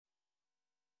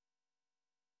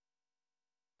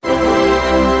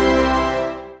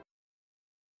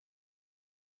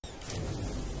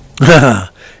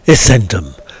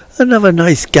Eissentam. Another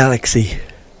nice galaxy.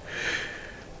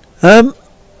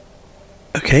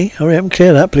 Okay, hurry up and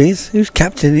clear that, please. Who's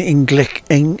Captain Angelic?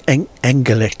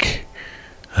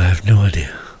 I have no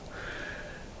idea.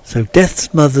 So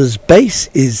Death's Mother's base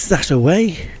is that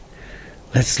away.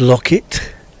 Let's lock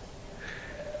it.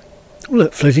 Oh,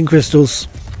 look, floating crystals.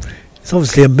 It's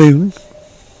obviously a moon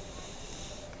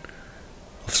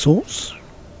of sorts.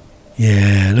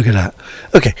 Yeah, look at that.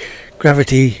 Okay,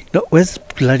 gravity. No, where's the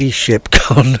bloody ship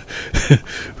gone?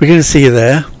 We're going to see you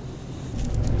there.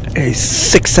 It's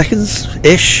 6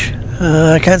 seconds-ish.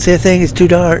 I can't see a thing, it's too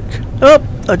dark. Oh,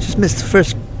 I just missed the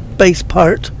first base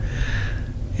part.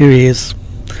 Here he is.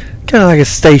 Kind of like a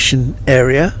station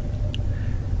area.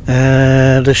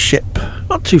 And a ship.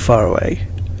 Not too far away.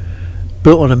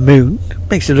 Built on a moon.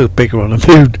 Makes it look bigger on a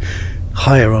moon.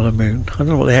 Higher on a moon. I don't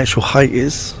know what the actual height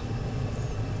is.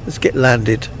 Let's get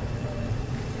landed.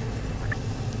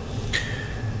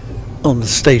 On the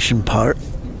station part.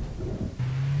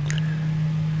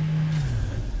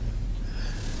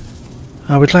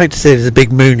 I would like to say there's a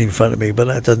big moon in front of me, but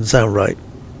that doesn't sound right.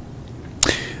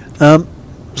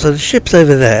 So the ship's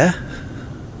over there.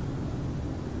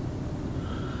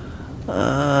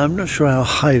 I'm not sure how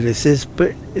high this is,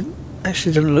 but it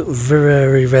actually doesn't look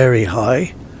very, very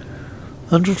high.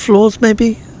 100 floors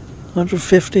maybe?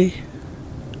 150?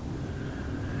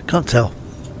 Can't tell.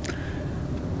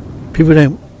 People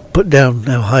don't put down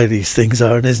how high these things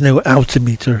are, and there's no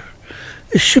altimeter.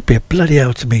 There should be a bloody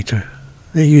altimeter.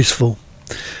 They're useful.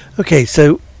 Okay,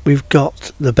 so we've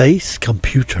got the base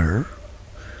computer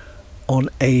on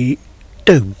a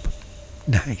dome.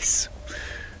 Nice.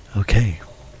 Okay.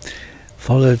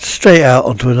 Followed straight out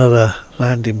onto another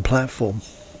landing platform.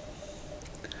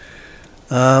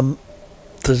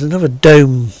 There's another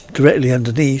dome directly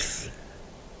underneath.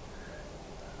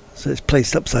 So it's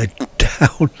placed upside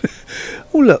down.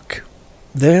 Oh look,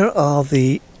 there are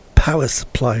the power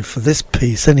supply for this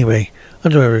piece anyway. I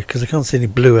don't know, because I can't see any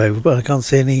blue over, but I can't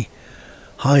see any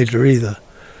Hydra either.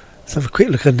 Let's have a quick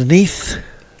look underneath.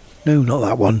 No, not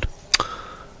that one.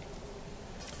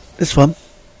 This one.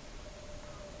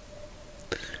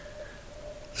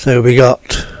 So we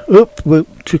got, whoop,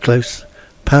 too close.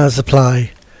 Power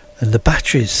supply and the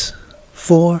batteries.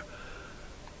 4,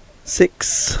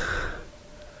 6,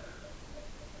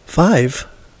 5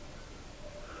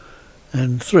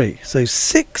 and 3. So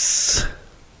 6.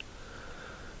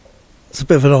 It's a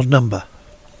bit of an odd number.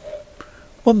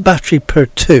 1 battery per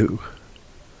 2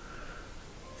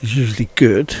 is usually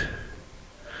good.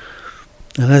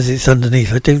 And as it's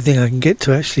underneath, I don't think I can get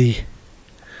to actually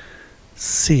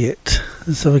see it.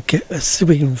 So let's see if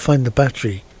we can find the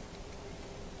battery.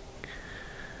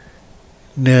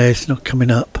 No, it's not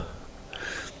coming up.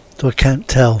 So I can't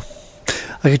tell.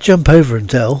 I could jump over and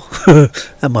tell.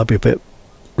 That might be a bit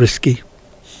risky.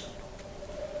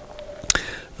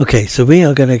 Okay, so we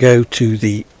are going to go to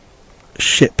the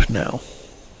ship now.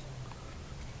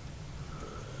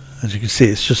 As you can see,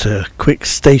 it's just a quick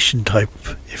station type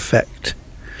effect.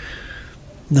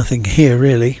 Nothing here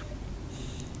really.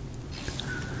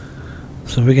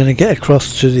 So we're going to get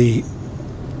across to the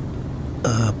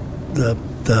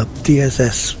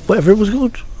DSS, whatever it was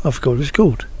called. I forgot what it's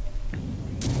called.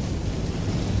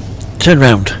 Turn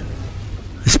round.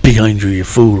 It's behind you, you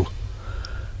fool.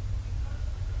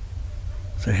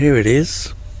 So here it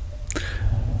is.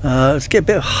 Let's get a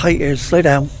bit of height here. Slow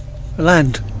down.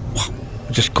 Land.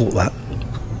 I just caught that.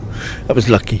 That was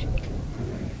lucky.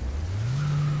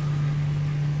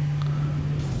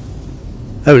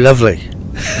 Oh, lovely.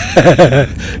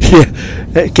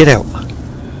 Yeah, get out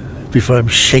before I'm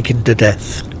shaken to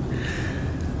death.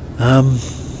 I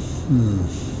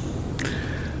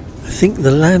think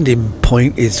the landing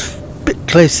point is a bit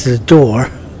close to the door.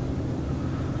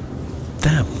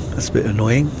 Damn, that's a bit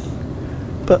annoying.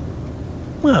 But,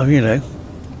 well, you know,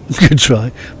 good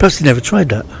try. Perhaps you never tried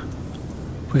that.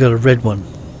 We got a red one.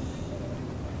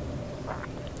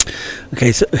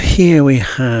 Okay, so here we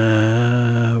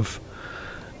have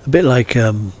a bit like,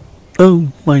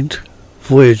 oh, mind,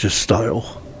 Voyager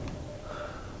style.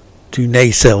 2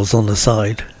 nacelles on the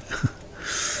side.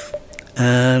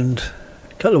 And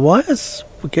a couple of wires,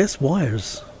 I guess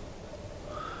wires.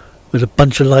 With a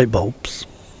bunch of light bulbs.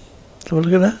 Have a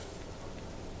look at that.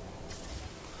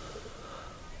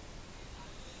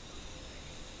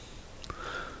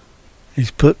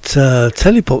 He's put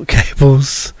teleport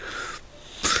cables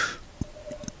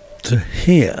to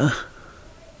here.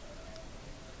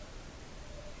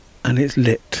 And it's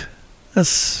lit.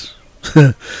 That's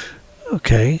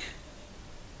okay.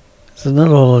 There's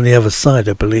another one on the other side,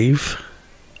 I believe,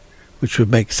 which would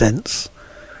make sense.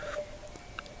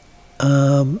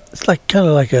 It's like kind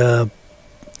of like a,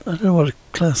 I don't know what to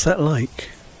class that like,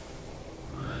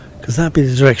 because that'd be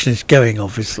the direction it's going,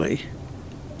 obviously.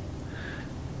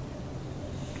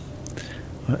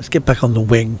 Right, let's get back on the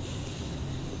wing.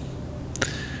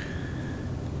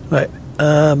 Right.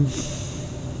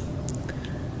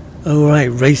 Oh right,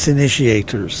 race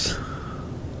initiators.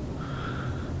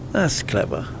 That's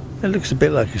clever. It looks a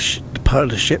bit like a part of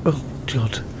the ship. Oh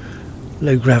god.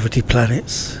 Low gravity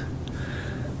planets.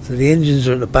 So the engines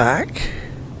are at the back.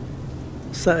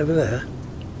 What's that over there?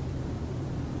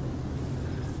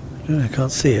 No, I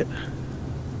can't see it.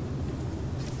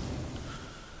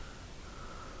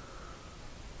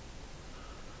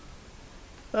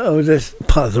 Oh, that's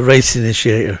part of the race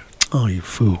initiator. Oh, you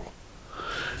fool.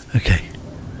 Okay.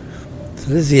 So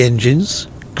there's the engines.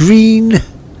 Green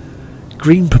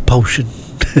propulsion.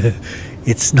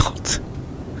 It's not.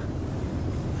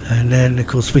 And then, of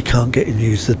course, we can't get and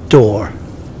use the door.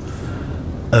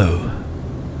 Oh.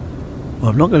 Well,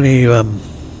 I'm not going to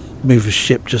move a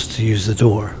ship just to use the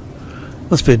door.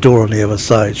 Must be a door on the other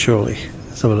side, surely.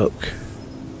 Let's have a look.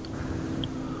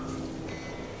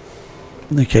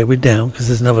 Okay, we're down because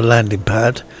there's another landing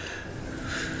pad.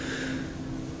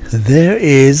 And there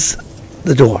is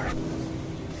the door.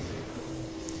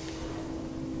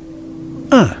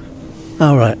 Ah,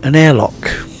 alright, an airlock.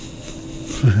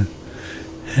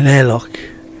 An airlock.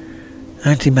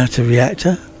 Antimatter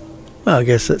reactor. Well, I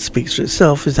guess that speaks for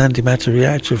itself. It's antimatter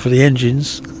reactor for the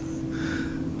engines.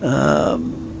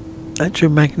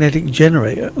 Electromagnetic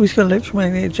generator. Oh, he's got an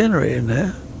electromagnetic generator in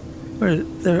there. Where is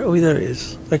it? There, oh, there it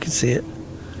is. I can see it.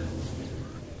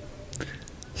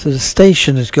 So the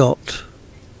station has got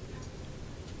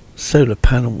solar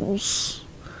panels.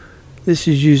 This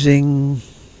is using,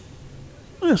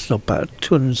 that's not bad,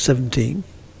 217.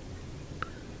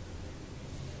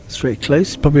 It's very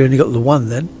close. Probably only got the one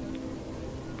then.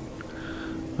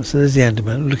 So there's the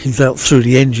antimatter looking out through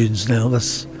the engines now.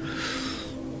 That's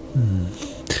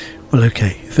well,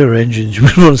 okay. If there were engines, you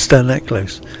wouldn't want to stand that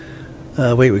close.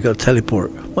 Wait, we've got a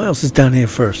teleport. What else is down here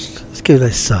first? Let's go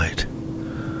this side.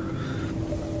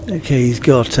 Okay, he's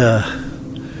got a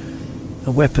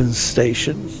weapons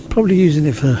station. Probably using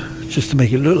it for just to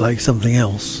make it look like something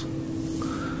else.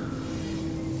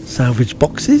 Salvage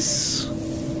boxes.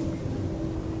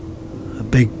 A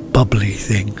big bubbly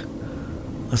thing.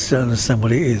 I still don't understand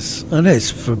what it is. I know it's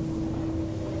for,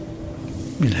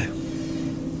 you know,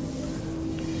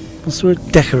 what's the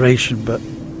word? Decoration, but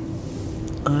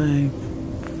I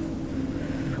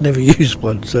never used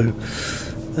one, so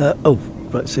oh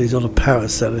right, so he's on a power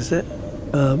cell, is it?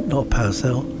 Not a power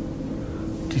cell,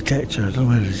 detector. I don't know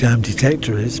where the damn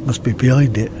detector is. Must be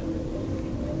behind it.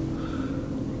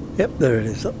 Yep, there it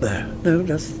is, up there. No,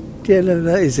 that's, yeah, no,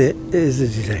 that is it. It is a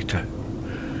detector.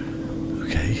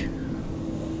 Okay.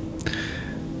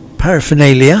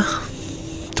 Paraphernalia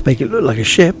to make it look like a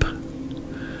ship.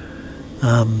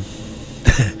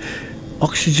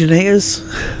 Oxygenators.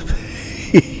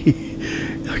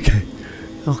 Okay,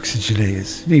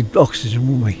 oxygenators. Need oxygen,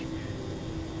 won't we?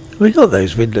 We got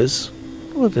those windows.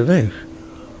 I don't know.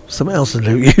 Something else I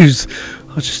don't use.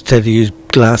 I just tend to use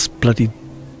glass bloody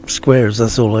squares.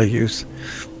 That's all I use.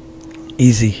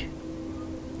 Easy.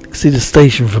 See the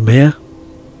station from here.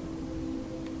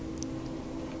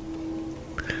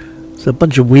 It's a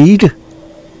bunch of weed.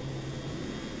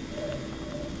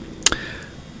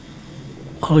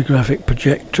 Holographic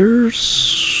projectors.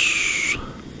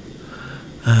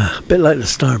 A bit like the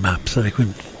star map, so they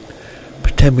can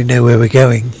pretend we know where we're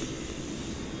going.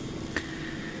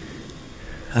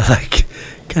 I like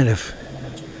kind of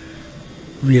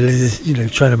realize, you know,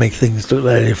 trying to make things look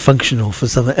like they're functional for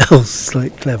something else. It's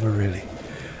like clever, really.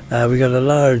 We got a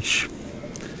large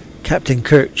Captain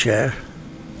Kirk chair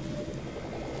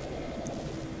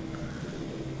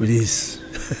with his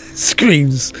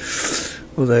screens,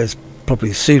 although it's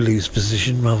probably Sulu's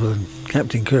position rather than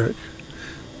Captain Kirk.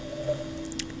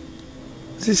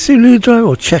 Is it Sulu drive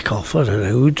or Chekhov? I don't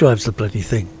know. Who drives the bloody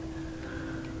thing?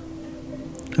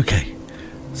 Okay,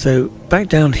 so back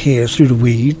down here through the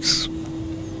weeds,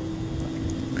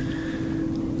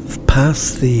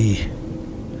 past there's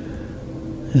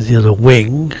the other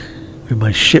wing with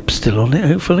my ship still on it,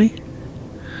 hopefully.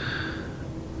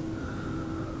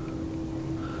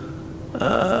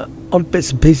 Odd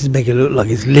bits and pieces make it look like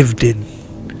it's lived in.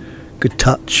 Good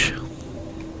touch.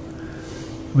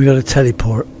 We got a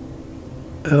teleport.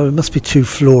 Oh, it must be 2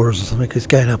 floors or something, because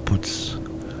it's going upwards.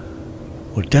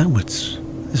 Or downwards.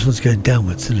 This one's going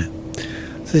downwards, isn't it?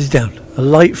 So this is down. A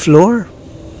light floor.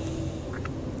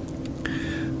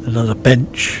 Another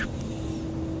bench.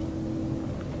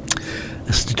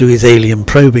 That's to do his alien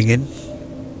probing in.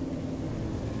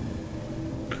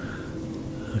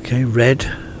 Okay, red.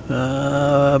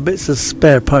 Bits of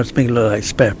spare parts make it look like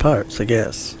spare parts, I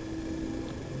guess.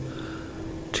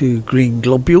 2 green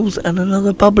globules and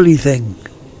another bubbly thing.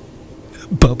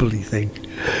 Bubbly thing.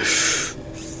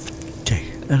 Okay,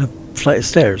 and a flight of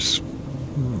stairs.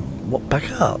 What back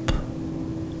up?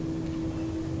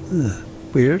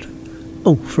 Weird.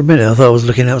 Oh, for a minute I thought I was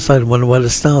looking outside and wondering why the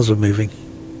stars were moving.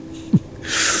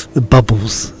 The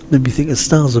bubbles made me think the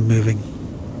stars are moving.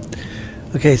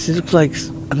 Okay, so it looks like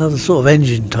another sort of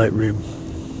engine type room,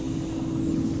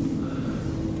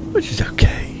 which is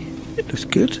okay. It looks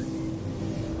good.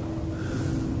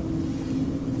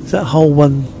 Is that whole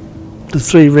one, the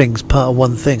 3 rings, part of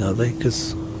one thing, are they?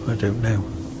 Because I don't know.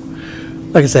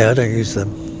 Like I say, I don't use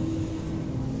them.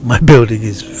 My building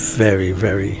is very,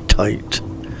 very tight.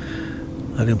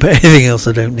 I don't put anything else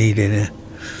I don't need in here.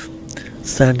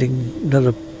 Standing,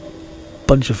 another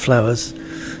bunch of flowers.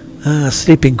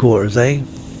 Sleeping quarters, eh?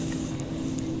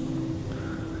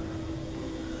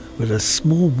 With a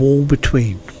small wall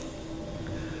between.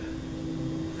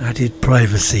 Added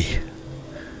privacy.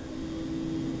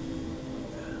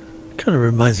 Kind of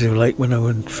reminds me of like when I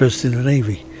went first in the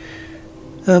Navy.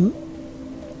 So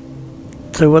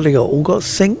what they got? All got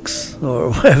sinks? Or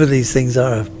whatever these things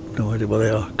are. I have no idea what they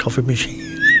are. Coffee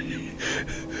machine.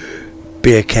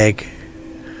 Beer keg.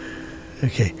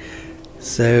 Okay.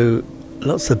 So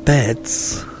lots of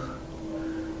beds.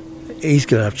 He's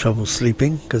going to have trouble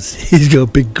sleeping because he's got a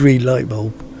big green light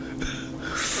bulb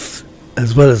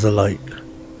as well as a light.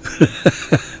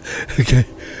 Okay,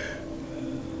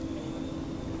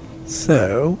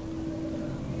 so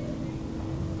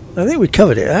I think we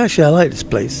covered it. Actually, I like this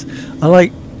place. I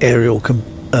like aerial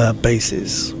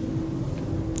bases.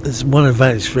 There's one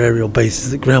advantage for aerial bases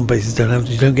that ground bases don't have.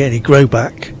 You don't get any grow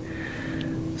back,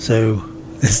 so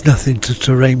there's nothing to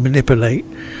terrain manipulate.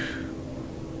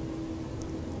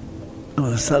 Oh,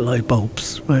 that's that light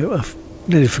bulbs. Right, I've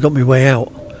nearly forgot my way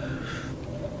out.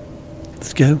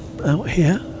 Let's go out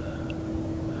here.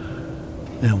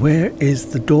 Now, where is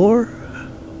the door?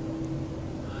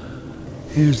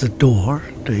 Here's the door,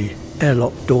 the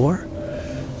airlock door.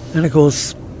 And of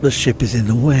course, the ship is in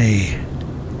the way.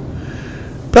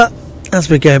 But as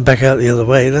we're going back out the other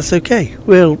way, that's okay.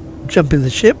 We'll jump in the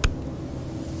ship,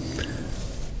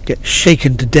 get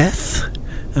shaken to death,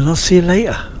 and I'll see you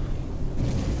later.